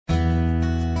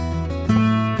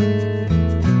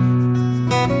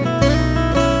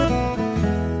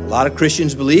A lot of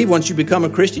Christians believe once you become a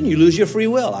Christian, you lose your free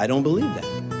will. I don't believe that.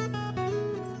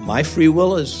 My free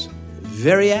will is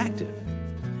very active,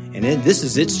 and this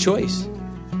is its choice,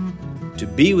 to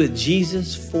be with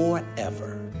Jesus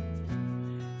forever.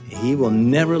 He will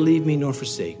never leave me nor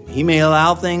forsake me. He may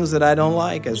allow things that I don't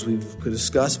like, as we've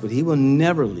discussed, but he will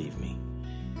never leave me.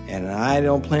 And I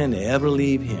don't plan to ever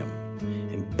leave him.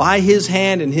 And by his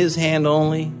hand and his hand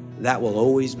only, that will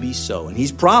always be so. And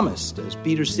he's promised, as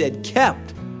Peter said,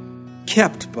 kept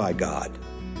by God.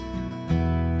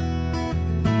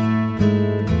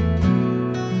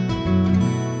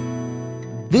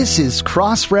 This is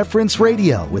Cross Reference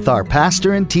Radio with our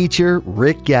pastor and teacher,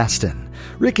 Rick Gaston.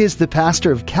 Rick is the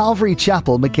pastor of Calvary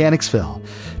Chapel, Mechanicsville.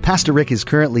 Pastor Rick is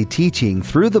currently teaching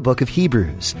through the book of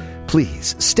Hebrews.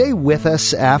 Please stay with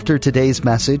us after today's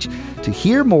message to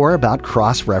hear more about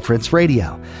Cross Reference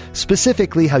Radio,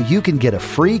 specifically how you can get a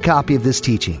free copy of this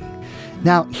teaching.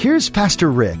 Now, here's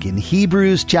Pastor Rick in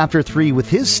Hebrews chapter 3 with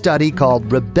his study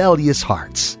called Rebellious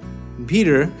Hearts.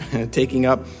 Peter, taking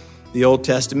up the Old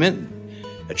Testament,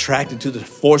 attracted to the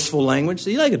forceful language,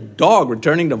 he's like a dog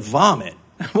returning to vomit.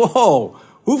 Whoa,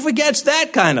 who forgets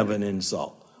that kind of an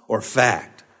insult or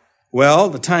fact? Well,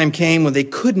 the time came when they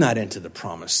could not enter the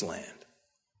promised land.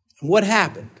 And what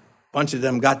happened? A bunch of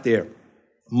them got their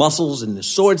muscles and their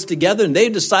swords together, and they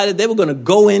decided they were going to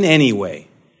go in anyway.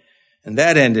 And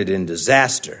that ended in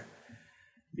disaster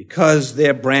because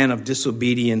their brand of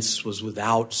disobedience was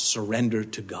without surrender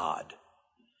to God.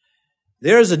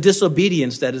 There is a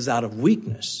disobedience that is out of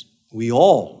weakness. We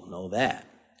all know that.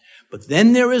 But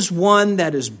then there is one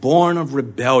that is born of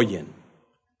rebellion.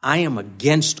 I am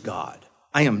against God.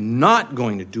 I am not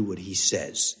going to do what he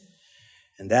says.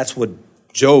 And that's what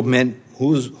Job meant,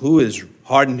 who has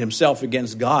hardened himself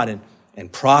against God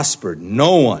and prospered.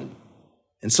 No one.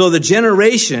 And so the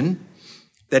generation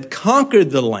that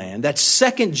conquered the land, that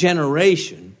second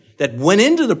generation that went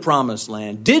into the promised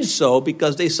land, did so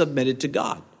because they submitted to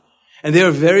God. And they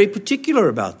were very particular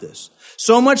about this.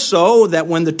 So much so that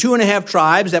when the 2.5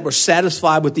 tribes that were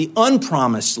satisfied with the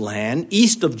unpromised land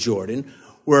east of Jordan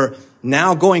were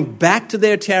now going back to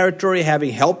their territory, having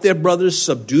helped their brothers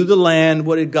subdue the land,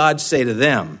 what did God say to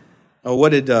them? Or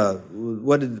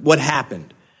what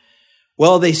happened?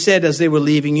 Well, they said as they were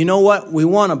leaving, you know what? We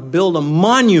want to build a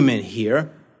monument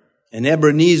here, an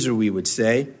Ebenezer, we would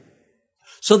say,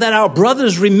 so that our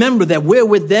brothers remember that we're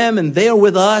with them and they're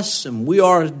with us and we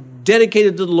are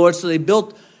dedicated to the Lord. So they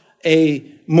built a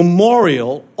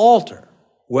memorial altar.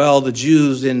 Well, the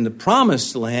Jews in the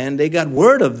promised land, they got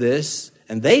word of this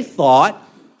and they thought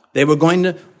they were going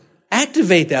to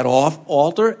activate that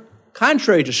altar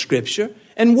contrary to Scripture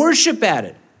and worship at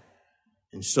it.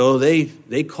 And so they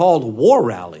called a war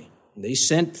rally. They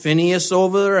sent Phineas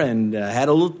over and had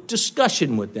a little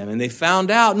discussion with them. And they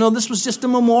found out, no, this was just a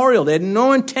memorial. They had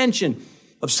no intention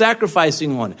of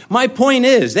sacrificing one. My point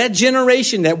is, that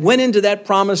generation that went into that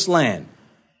promised land,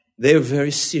 they were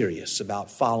very serious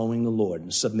about following the Lord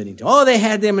and submitting to Him. Oh, they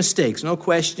had their mistakes, no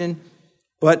question.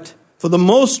 But for the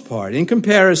most part, in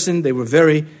comparison, they were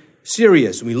very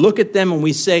serious. We look at them and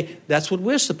we say, that's what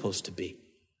we're supposed to be.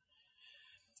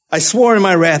 I swore in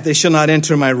my wrath, they shall not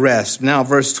enter my rest. Now,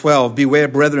 verse 12, beware,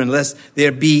 brethren, lest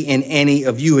there be in any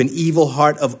of you an evil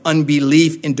heart of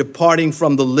unbelief in departing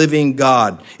from the living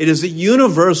God. It is a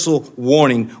universal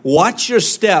warning. Watch your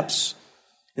steps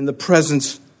in the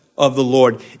presence of the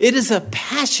Lord. It is a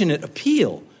passionate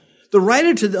appeal. The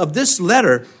writer of this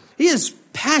letter, he is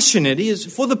passionate. He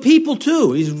is for the people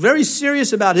too. He's very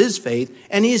serious about his faith,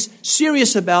 and he's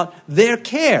serious about their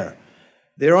care.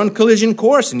 They're on collision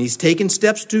course, and he's taken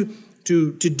steps to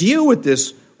deal with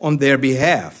this on their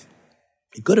behalf.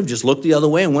 He could have just looked the other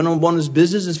way and went on his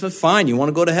business and said, fine, you want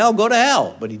to go to hell, go to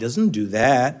hell. But he doesn't do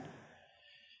that.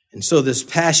 And so this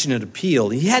passionate appeal,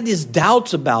 he had his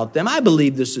doubts about them. I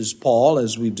believe this is Paul,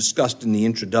 as we've discussed in the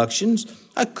introductions.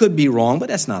 I could be wrong, but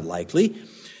that's not likely.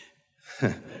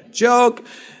 Joke.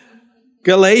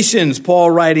 Galatians, Paul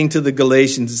writing to the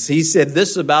Galatians, he said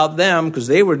this about them because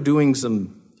they were doing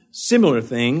some similar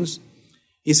things.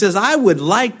 He says, I would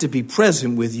like to be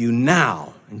present with you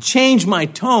now and change my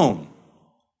tone,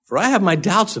 for I have my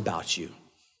doubts about you.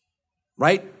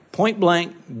 Right? Point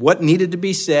blank, what needed to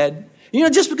be said. You know,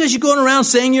 just because you're going around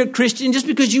saying you're a Christian, just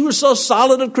because you were so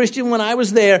solid a Christian when I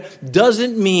was there,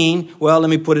 doesn't mean, well, let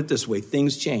me put it this way,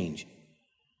 things change.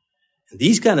 And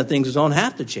these kind of things don't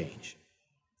have to change.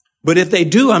 But if they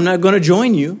do, I'm not going to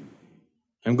join you.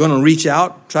 I'm going to reach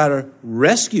out, try to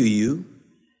rescue you.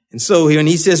 And so when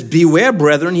he says, beware,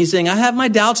 brethren, he's saying, I have my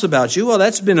doubts about you. Well,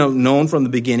 that's been known from the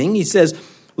beginning. He says,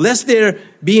 lest there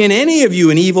be in any of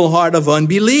you an evil heart of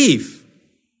unbelief.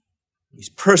 He's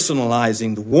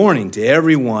personalizing the warning to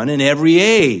everyone in every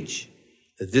age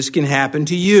that this can happen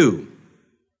to you.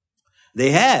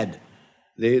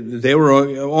 They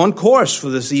were on course for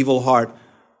this evil heart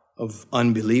of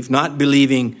unbelief, not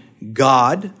believing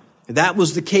God. That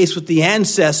was the case with the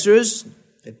ancestors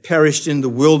that perished in the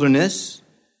wilderness.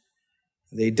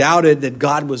 They doubted that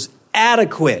God was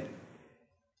adequate.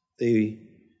 They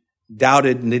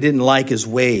doubted and they didn't like his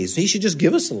ways. He should just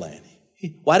give us the land.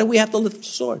 Why do we have to lift the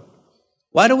sword?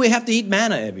 Why do we have to eat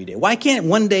manna every day? Why can't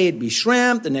one day it be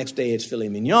shrimp, the next day it's filet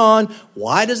mignon?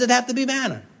 Why does it have to be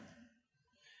manna?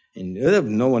 And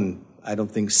no one, I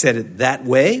don't think, said it that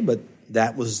way, but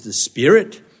that was the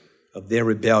spirit of their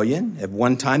rebellion. At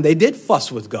one time, they did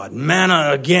fuss with God.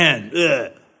 Manna again.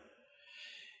 Ugh.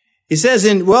 He says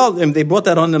and they brought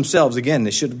that on themselves again.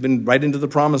 They should have been right into the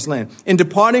promised land. In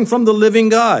departing from the living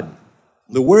God.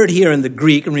 The word here in the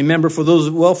Greek, and remember, for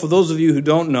those of you who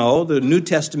don't know, the New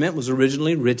Testament was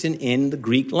originally written in the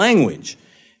Greek language,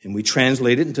 and we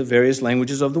translate it into various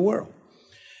languages of the world.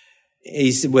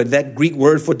 He said, well, that Greek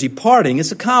word for departing,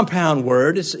 it's a compound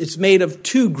word. It's made of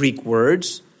two Greek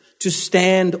words, to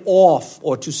stand off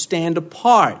or to stand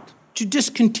apart, to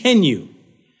discontinue.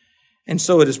 And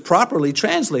so it is properly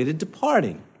translated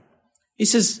departing. He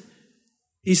says,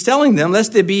 he's telling them,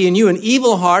 lest there be in you an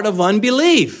evil heart of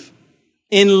unbelief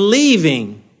in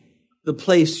leaving the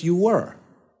place you were.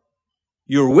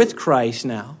 You're with Christ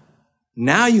now.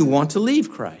 Now you want to leave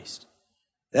Christ.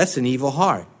 That's an evil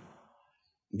heart.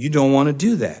 You don't want to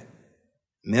do that.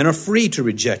 Men are free to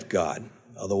reject God.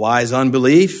 Otherwise,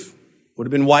 unbelief would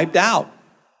have been wiped out.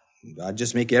 God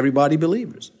just make everybody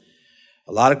believers.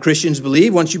 A lot of Christians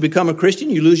believe once you become a Christian,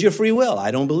 you lose your free will.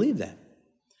 I don't believe that.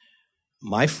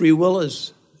 My free will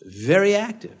is very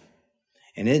active.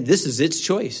 And this is its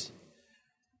choice.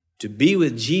 To be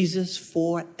with Jesus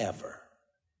forever.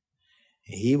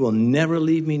 He will never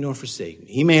leave me nor forsake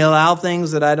me. He may allow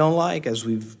things that I don't like, as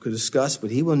we've discussed, but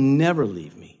he will never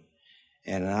leave me.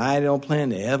 And I don't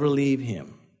plan to ever leave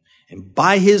him. And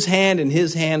by his hand and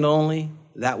his hand only,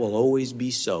 that will always be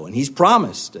so. And he's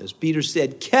promised, as Peter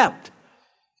said, kept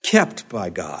by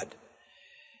God.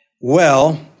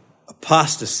 Well,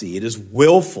 apostasy, it is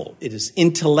willful, it is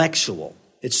intellectual.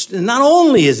 It's not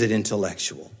only is it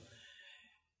intellectual,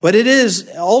 but it is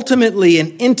ultimately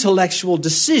an intellectual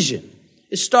decision.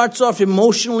 It starts off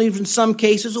emotionally in some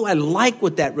cases. Oh, I like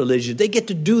what that religion. They get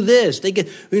to do this. They get,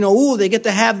 they get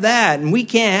to have that, and we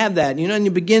can't have that. And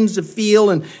it begins to feel,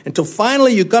 and until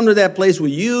finally you come to that place where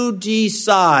you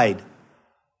decide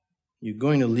you're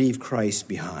going to leave Christ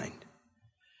behind.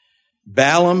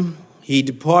 Balaam, he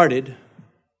departed,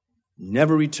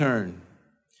 never returned.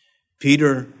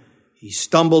 Peter, he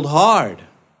stumbled hard,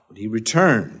 but he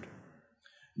returned.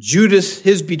 Judas,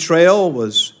 his betrayal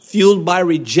was fueled by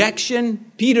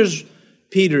rejection. Peter's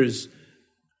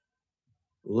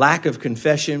lack of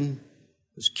confession,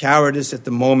 his cowardice at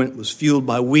the moment was fueled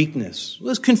by weakness. There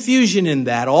was confusion in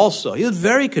that also. He was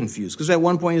very confused because at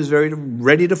one point he was very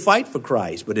ready to fight for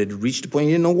Christ, but it had reached a point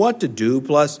he didn't know what to do.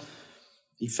 Plus,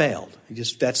 he failed.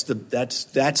 That's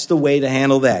the way to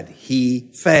handle that.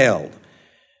 He failed,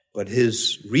 but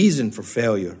his reason for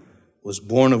failure was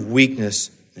born of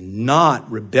weakness and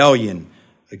not rebellion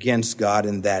against God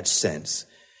in that sense.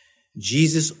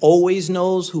 Jesus always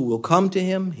knows who will come to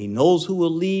him. He knows who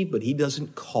will leave, but he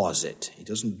doesn't cause it. He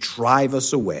doesn't drive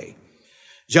us away.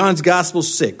 John's Gospel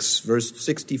 6, verse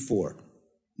 64.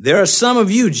 There are some of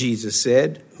you, Jesus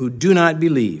said, who do not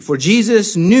believe. For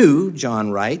Jesus knew,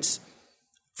 John writes,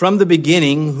 from the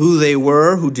beginning who they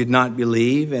were who did not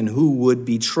believe and who would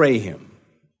betray him.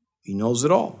 He knows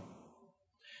it all.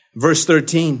 Verse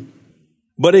 13.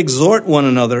 But exhort one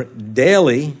another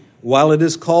daily while it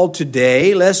is called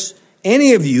today, lest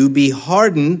any of you be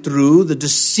hardened through the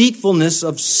deceitfulness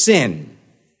of sin.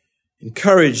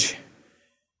 Encourage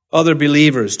other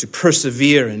believers to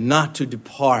persevere and not to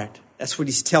depart. That's what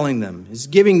he's telling them. He's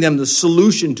giving them the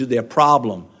solution to their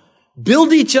problem.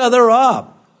 Build each other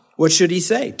up. What should he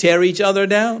say? Tear each other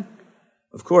down?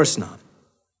 Of course not.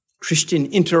 Christian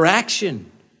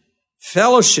interaction,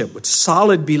 fellowship with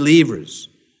solid believers,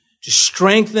 to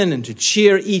strengthen and to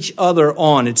cheer each other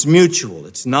on. It's mutual.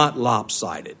 It's not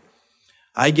lopsided.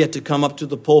 I get to come up to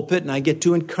the pulpit and I get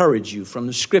to encourage you from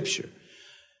the Scripture.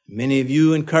 Many of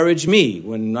you encourage me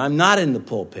when I'm not in the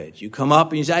pulpit. You come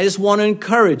up and you say, I just want to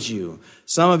encourage you.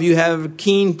 Some of you have a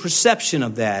keen perception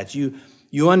of that.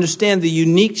 You understand the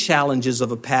unique challenges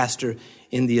of a pastor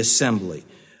in the assembly.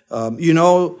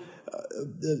 It's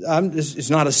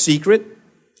not a secret.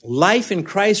 Life in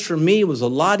Christ for me was a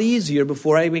lot easier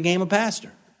before I became a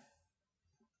pastor.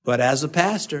 But as a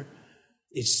pastor,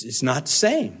 it's not the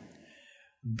same.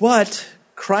 But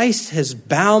Christ has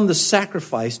bound the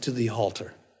sacrifice to the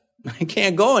altar. I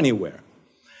can't go anywhere.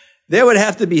 There would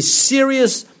have to be a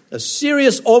serious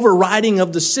overriding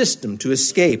of the system to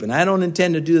escape, and I don't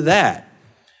intend to do that.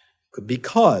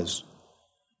 Because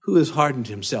who has hardened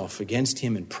himself against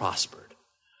him and prospered?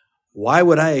 Why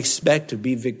would I expect to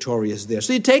be victorious there?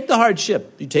 So you take the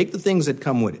hardship, you take the things that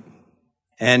come with it.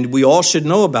 And we all should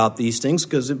know about these things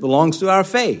because it belongs to our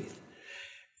faith.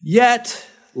 Yet,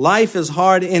 life is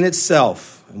hard in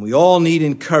itself, and we all need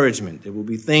encouragement. There will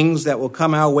be things that will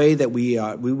come our way that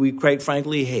we quite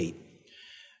frankly hate.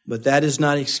 But that is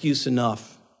not excuse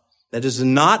enough. That is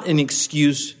not an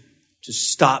excuse to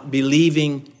stop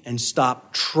believing and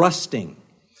stop trusting.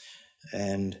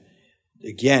 And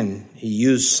again, he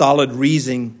used solid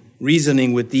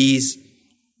reasoning with these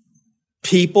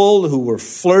people who were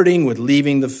flirting with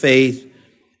leaving the faith.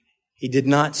 He did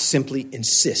not simply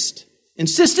insist.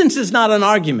 Insistence is not an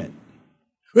argument.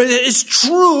 It's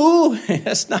true.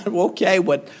 That's not okay,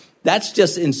 but that's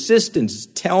just insistence.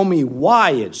 Tell me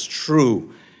why it's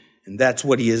true. And that's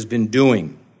what he has been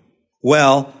doing.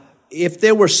 Well, if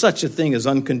there were such a thing as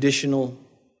unconditional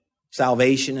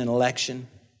salvation and election,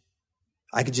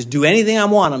 I could just do anything I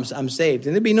want, I'm saved.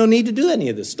 And there'd be no need to do any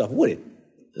of this stuff, would it?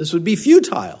 This would be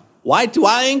futile. Why do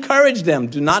I encourage them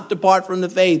to not depart from the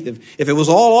faith if it was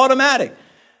all automatic?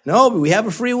 No, but we have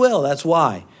a free will, that's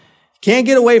why. Can't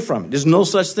get away from it. There's no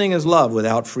such thing as love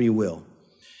without free will.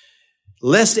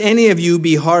 Lest any of you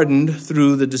be hardened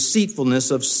through the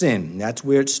deceitfulness of sin. That's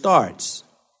where it starts.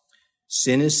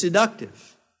 Sin is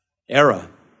seductive. Error.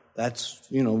 That's,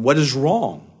 what is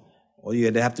wrong. All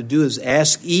you'd have to do is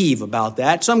ask Eve about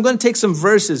that. So I'm going to take some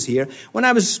verses here. When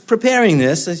I was preparing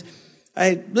this,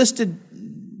 I listed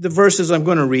the verses I'm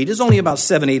going to read. There's only about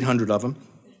 700-800 of them.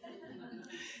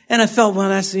 And I felt,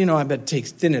 I better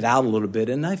thin it out a little bit.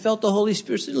 And I felt the Holy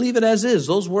Spirit said, leave it as is.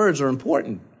 Those words are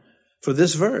important for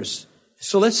this verse.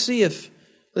 So let's see if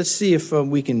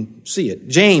we can see it.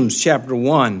 James chapter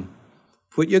 1.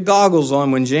 Put your goggles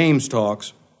on when James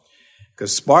talks,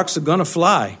 because sparks are going to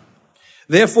fly.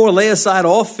 Therefore, lay aside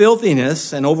all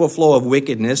filthiness and overflow of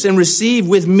wickedness and receive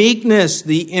with meekness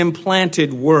the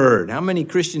implanted word. How many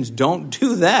Christians don't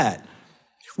do that?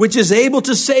 Which is able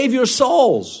to save your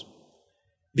souls.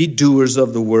 Be doers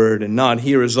of the word and not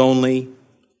hearers only,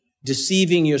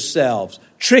 deceiving yourselves,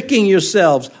 tricking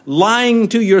yourselves, lying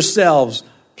to yourselves,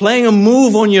 playing a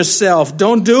move on yourself.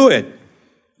 Don't do it.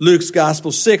 Luke's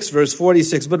Gospel 6, verse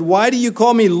 46. But why do you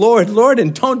call me Lord, Lord,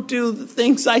 and don't do the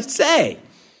things I say?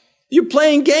 You're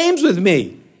playing games with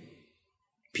me.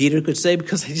 Peter could say,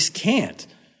 because I just can't.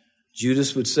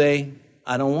 Judas would say,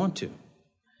 I don't want to.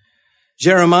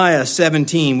 Jeremiah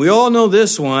 17. We all know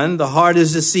this one. The heart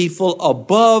is deceitful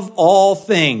above all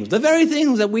things. The very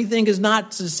things that we think is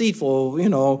not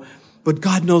deceitful, but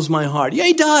God knows my heart. Yeah,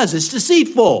 he does. It's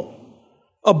deceitful.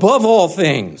 Above all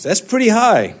things. That's pretty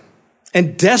high.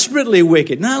 And desperately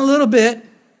wicked. Not a little bit.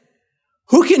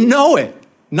 Who can know it?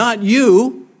 Not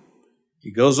you.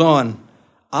 He goes on.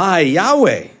 I,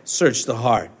 Yahweh, search the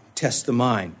heart, test the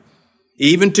mind,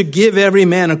 even to give every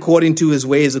man according to his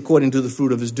ways, according to the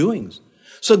fruit of his doings.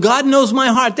 So God knows my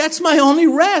heart. That's my only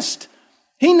rest.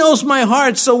 He knows my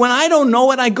heart. So when I don't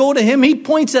know it, I go to him. He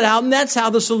points it out, and that's how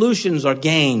the solutions are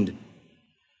gained.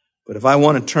 But if I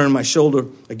want to turn my shoulder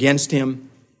against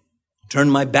him, turn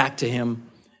my back to him,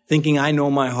 thinking I know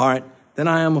my heart, then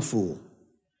I am a fool.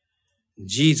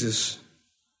 Jesus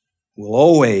will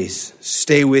always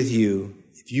stay with you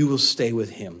if you will stay with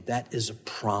him. That is a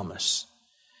promise.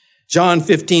 John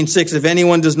 15:6, if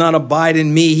anyone does not abide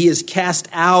in me, he is cast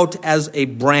out as a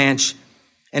branch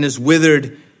and is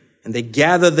withered, and they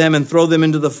gather them and throw them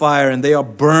into the fire, and they are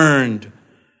burned.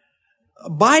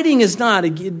 Abiding is not,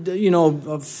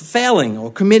 failing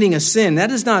or committing a sin. That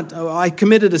is not, I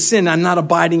committed a sin, I'm not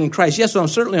abiding in Christ. Yes, so I'm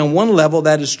certainly on one level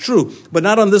that is true, but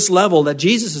not on this level that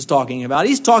Jesus is talking about.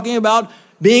 He's talking about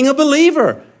being a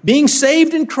believer, being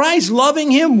saved in Christ,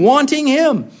 loving him, wanting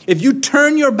him. If you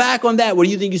turn your back on that, what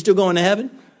do you think, you're still going to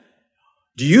heaven?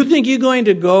 Do you think you're going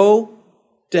to go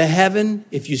to heaven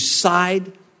if you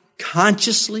side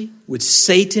consciously with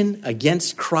Satan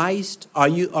against Christ?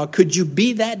 Could you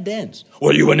be that dense?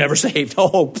 Well, you were never saved.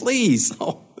 Oh, please.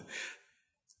 Oh.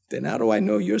 Then how do I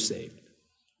know you're saved?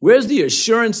 Where's the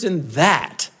assurance in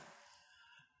that?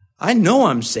 I know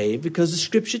I'm saved because the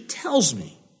scripture tells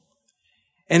me.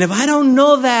 And if I don't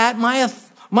know that,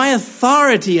 my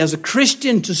authority as a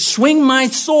Christian to swing my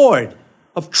sword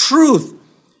of truth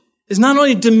is not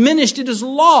only diminished, it is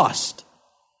lost.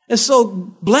 And so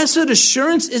blessed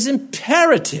assurance is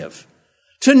imperative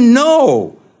to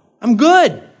know I'm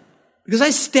good. Because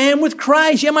I stand with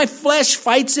Christ. Yeah, my flesh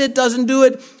fights it, doesn't do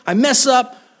it. I mess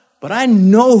up. But I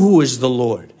know who is the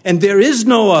Lord. And there is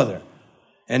no other.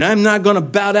 And I'm not going to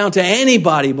bow down to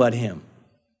anybody but him.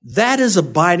 That is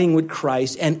abiding with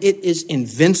Christ. And it is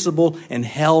invincible. And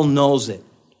hell knows it.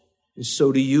 And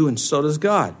so do you. And so does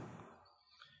God.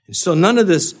 And so none of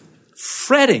this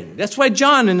fretting. That's why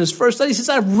John in his first study says,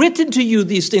 I've written to you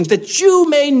these things that you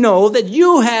may know that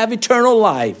you have eternal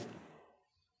life.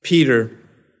 Peter,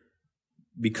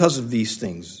 because of these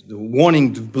things, the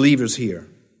warning to believers here,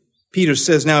 Peter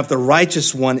says, now if the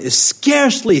righteous one is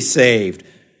scarcely saved,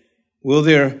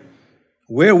 where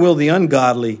will the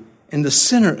ungodly and the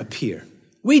sinner appear?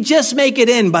 We just make it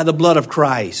in by the blood of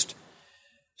Christ.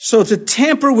 So to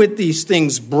tamper with these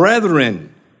things,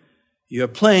 brethren, you're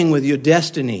playing with your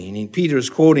destiny. And Peter is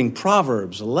quoting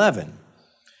Proverbs 11.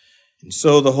 And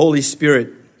so the Holy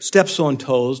Spirit steps on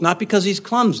toes, not because he's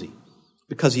clumsy,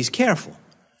 because he's careful.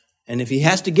 And if he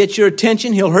has to get your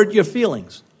attention, he'll hurt your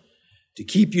feelings to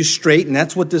keep you straight. And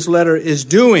that's what this letter is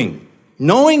doing.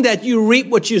 Knowing that you reap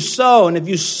what you sow. And if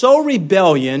you sow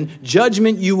rebellion,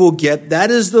 judgment you will get.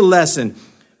 That is the lesson.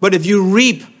 But if you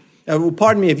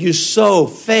if you sow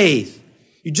faith,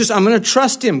 I'm going to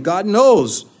trust him. God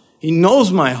knows. He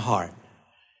knows my heart.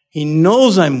 He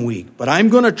knows I'm weak, but I'm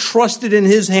going to trust it in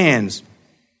his hands.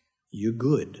 You're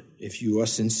good if you are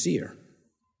sincere.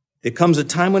 There comes a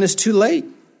time when it's too late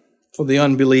for the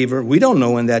unbeliever. We don't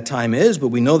know when that time is, but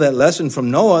we know that lesson from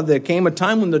Noah. There came a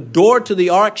time when the door to the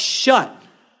ark shut.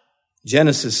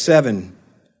 Genesis 7.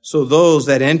 So those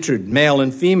that entered, male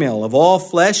and female, of all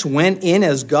flesh, went in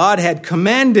as God had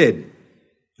commanded.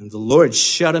 And the Lord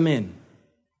shut them in.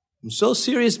 And so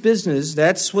serious business,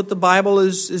 that's what the Bible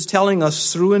is telling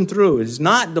us through and through.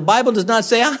 The Bible does not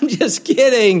say, I'm just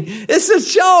kidding. It's a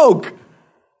joke.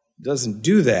 It doesn't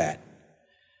do that.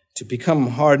 To become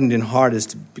hardened in heart is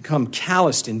to become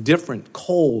calloused, indifferent,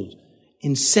 cold,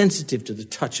 insensitive to the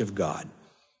touch of God.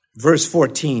 Verse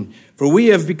 14, for we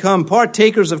have become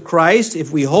partakers of Christ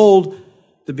if we hold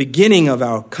the beginning of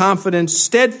our confidence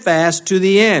steadfast to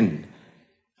the end.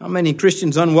 How many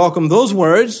Christians unwelcome those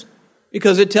words?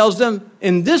 Because it tells them,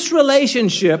 in this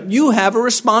relationship, you have a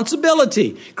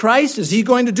responsibility. Christ, is he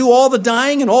going to do all the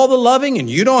dying and all the loving and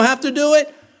you don't have to do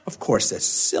it? Of course, that's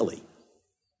silly.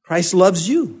 Christ loves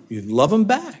you. You love him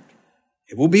back.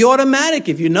 It will be automatic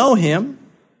if you know him.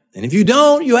 And if you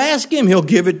don't, you ask him. He'll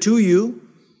give it to you.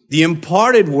 The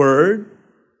imparted word.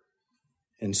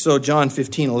 And so John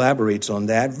 15 elaborates on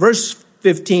that. Verse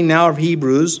 15 now of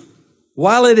Hebrews.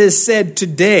 While it is said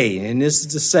today, and this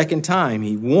is the second time,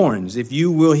 he warns, if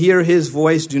you will hear his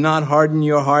voice, do not harden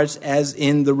your hearts as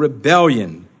in the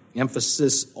rebellion.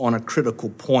 Emphasis on a critical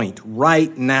point.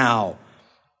 Right now.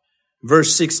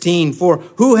 Verse 16, for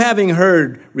who having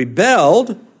heard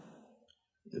rebelled,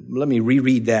 let me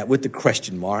reread that with the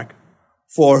question mark.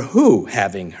 For who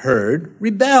having heard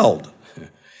rebelled?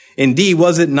 Indeed,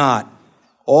 was it not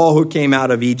all who came out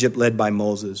of Egypt led by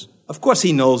Moses? Of course,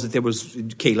 he knows that there was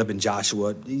Caleb and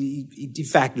Joshua. He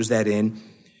factors that in.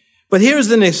 But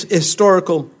here's a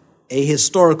historical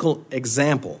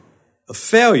example of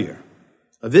failure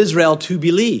of Israel to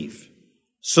believe,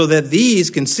 so that these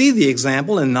can see the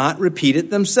example and not repeat it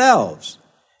themselves.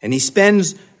 And he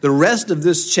spends the rest of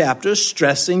this chapter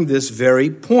stressing this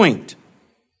very point.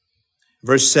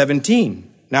 Verse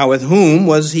 17, now with whom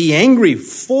was he angry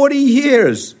 40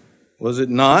 years? Was it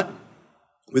not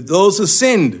with those who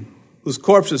sinned, whose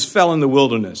corpses fell in the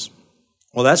wilderness?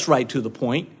 Well, that's right to the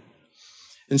point.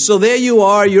 And so there you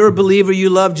are, you're a believer,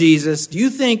 you love Jesus. Do you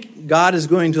think God is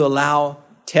going to allow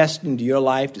tests into your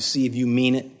life to see if you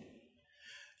mean it?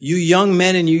 You young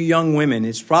men and you young women,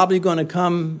 it's probably going to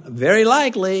come very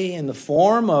likely in the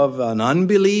form of an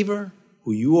unbeliever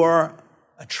who you are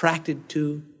attracted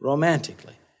to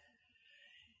romantically.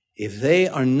 If they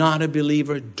are not a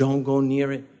believer, don't go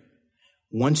near it.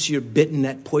 Once you're bitten,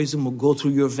 that poison will go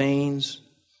through your veins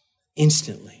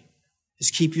instantly.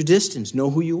 Just keep your distance.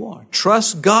 Know who you are.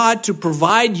 Trust God to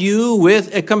provide you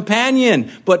with a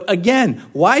companion. But again,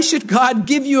 why should God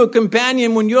give you a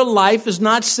companion when your life is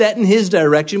not set in his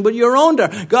direction, but your own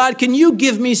direction? God, can you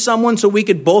give me someone so we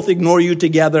could both ignore you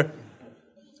together?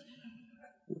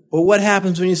 Well, what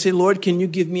happens when you say, Lord, can you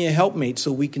give me a helpmate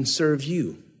so we can serve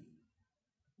you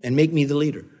and make me the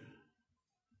leader?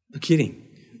 I'm kidding.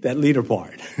 That leader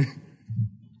part.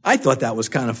 I thought that was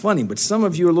kind of funny, but some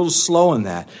of you are a little slow in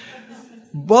that.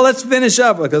 Well, let's finish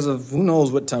up because of who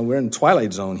knows what time. We're in the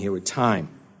twilight zone here with time.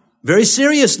 Very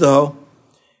serious, though.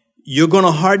 You're going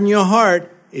to harden your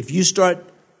heart if you start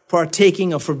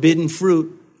partaking of forbidden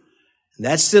fruit.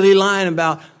 That silly line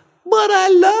about, but I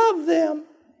love them.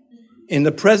 In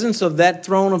the presence of that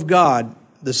throne of God,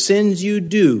 the sins you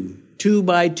do, 2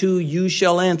 by 2, you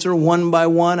shall answer 1 by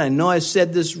 1. I know I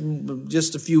said this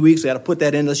just a few weeks. I got to put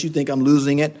that in unless you think I'm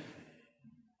losing it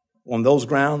on those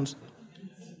grounds.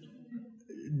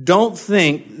 Don't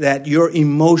think that your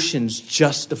emotions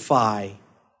justify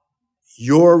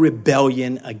your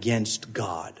rebellion against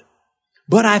God.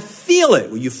 But I feel it.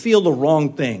 Well, you feel the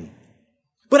wrong thing.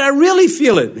 But I really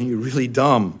feel it. And you're really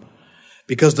dumb.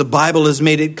 Because the Bible has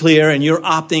made it clear and you're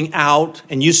opting out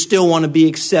and you still want to be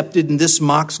accepted, and this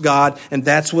mocks God, and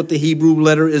that's what the Hebrew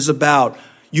letter is about.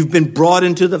 You've been brought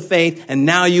into the faith and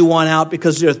now you want out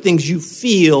because there are things you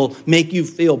feel make you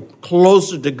feel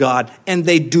closer to God, and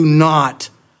they do not.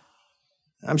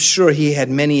 I'm sure he had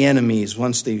many enemies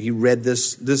once he read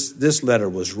this letter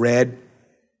was read.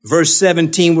 Verse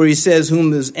 17 where he says,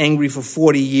 whom is angry for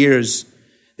 40 years,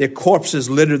 their corpses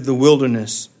littered the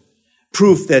wilderness.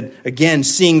 Proof that, again,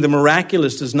 seeing the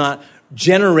miraculous does not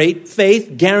generate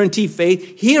faith, guarantee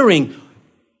faith. Hearing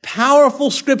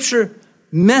powerful scripture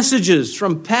messages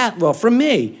from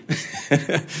me.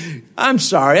 I'm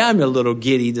sorry, I'm a little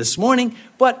giddy this morning,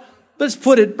 but let's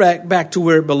put it back to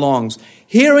where it belongs.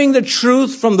 Hearing the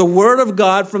truth from the Word of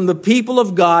God, from the people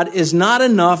of God, is not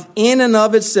enough in and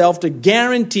of itself to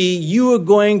guarantee you are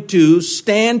going to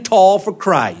stand tall for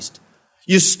Christ.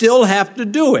 You still have to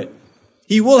do it.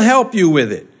 He will help you with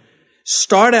it.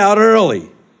 Start out early.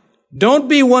 Don't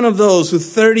be one of those who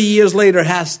 30 years later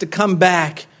has to come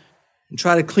back and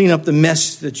try to clean up the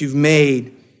mess that you've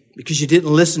made because you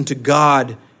didn't listen to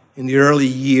God in the early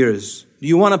years. Do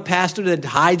you want a pastor that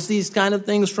hides these kind of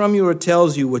things from you or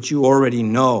tells you what you already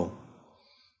know?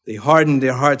 They hardened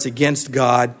their hearts against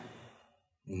God,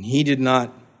 and He did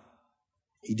not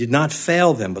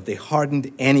fail them, but they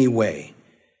hardened anyway.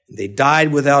 They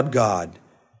died without God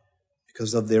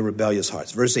because of their rebellious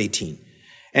hearts. Verse 18,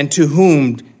 and to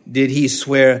whom did He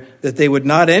swear that they would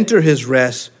not enter His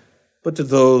rest, but to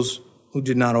those who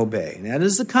did not obey? And that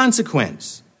is the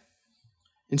consequence.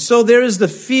 And so there is the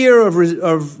fear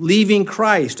of leaving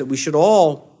Christ that we should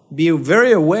all be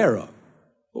very aware of.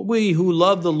 But we who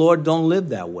love the Lord don't live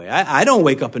that way. I don't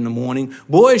wake up in the morning,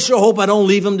 boy, I sure hope I don't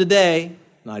leave Him today.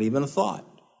 Not even a thought.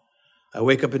 I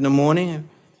wake up in the morning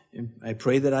and I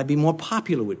pray that I be more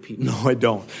popular with people. No, I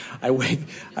don't. I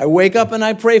wake up and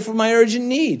I pray for my urgent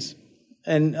needs.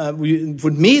 And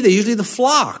with me, they're usually the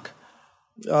flock.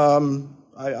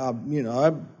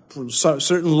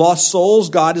 Certain lost souls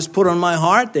God has put on my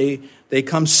heart. They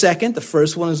come second. The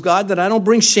first one is, God, that I don't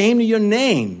bring shame to your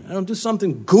name. I don't do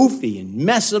something goofy and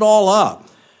mess it all up.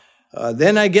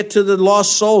 Then I get to the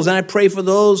lost souls, and I pray for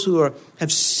those who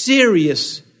have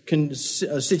serious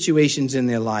situations in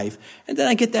their life. And then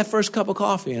I get that first cup of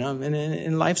coffee,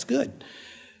 and life's good.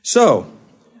 So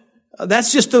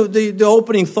that's just the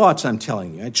opening thoughts I'm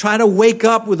telling you. I try to wake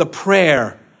up with a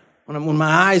prayer when my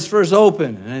eyes first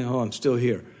open. And I'm still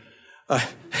here. I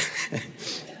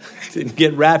didn't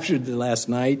get raptured last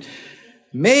night.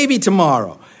 Maybe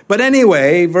tomorrow. But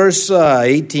anyway, verse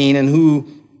 18,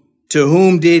 and to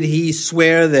whom did He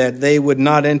swear that they would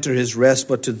not enter His rest,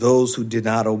 but to those who did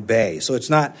not obey? So it's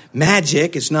not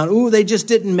magic. It's not, they just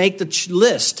didn't make the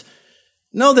list.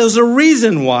 No, there's a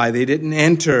reason why they didn't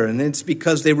enter, and it's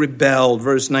because they rebelled.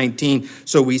 Verse 19,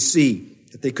 so we see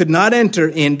that they could not enter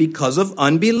in because of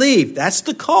unbelief. That's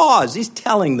the cause. He's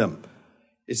telling them.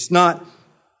 It's not,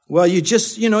 well,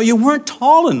 you weren't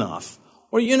tall enough,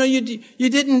 or, you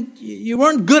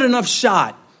weren't good enough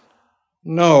shot.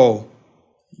 No.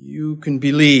 You can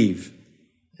believe.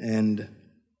 And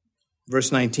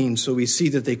verse 19, so we see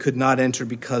that they could not enter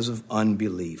because of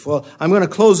unbelief. Well, I'm going to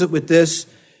close it with this,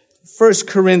 1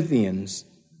 Corinthians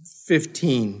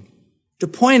 15, to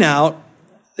point out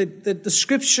that the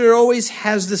Scripture always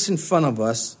has this in front of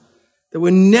us, that we're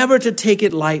never to take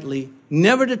it lightly,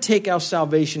 never to take our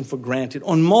salvation for granted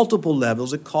on multiple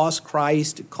levels. It costs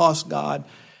Christ, it costs God,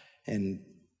 and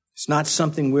it's not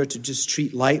something we're to just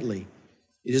treat lightly.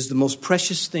 It is the most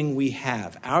precious thing we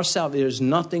have. Our salvation, there's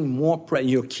nothing more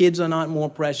precious. Your kids are not more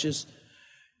precious,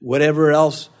 whatever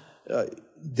else,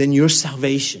 than your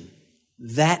salvation.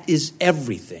 That is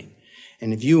everything.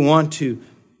 And if you want to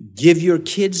give your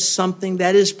kids something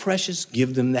that is precious,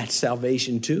 give them that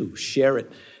salvation too. Share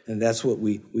it. And that's what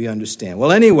we understand.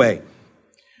 Well, anyway,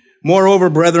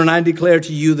 moreover, brethren, I declare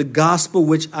to you the gospel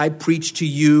which I preached to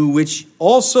you, which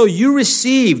also you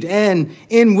received, and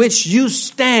in which you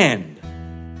stand,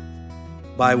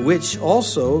 by which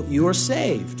also you are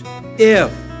saved,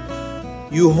 if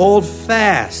you hold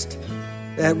fast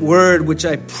that word which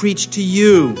I preached to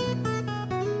you,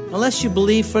 unless you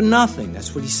believe for nothing.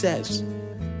 That's what he says.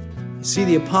 See,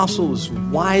 the apostle was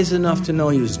wise enough to know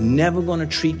he was never going to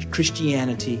treat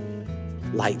Christianity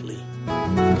lightly.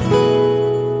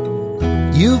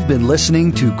 You've been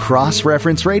listening to Cross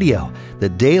Reference Radio, the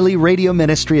daily radio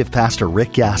ministry of Pastor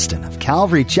Rick Gaston of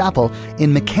Calvary Chapel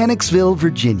in Mechanicsville,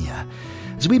 Virginia.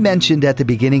 As we mentioned at the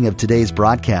beginning of today's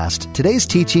broadcast, today's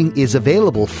teaching is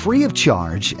available free of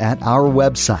charge at our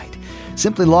website.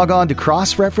 Simply log on to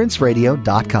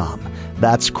crossreferenceradio.com.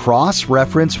 That's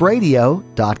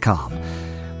crossreferenceradio.com.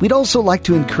 We'd also like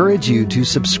to encourage you to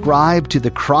subscribe to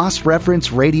the Cross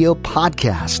Reference Radio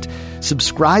podcast.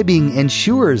 Subscribing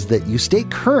ensures that you stay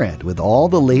current with all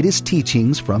the latest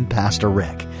teachings from Pastor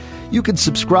Rick. You can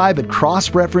subscribe at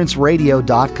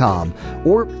crossreferenceradio.com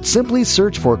or simply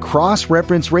search for Cross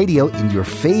Reference Radio in your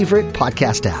favorite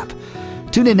podcast app.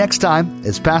 Tune in next time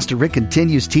as Pastor Rick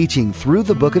continues teaching through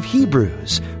the book of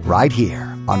Hebrews right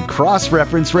here on Cross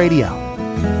Reference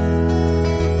Radio.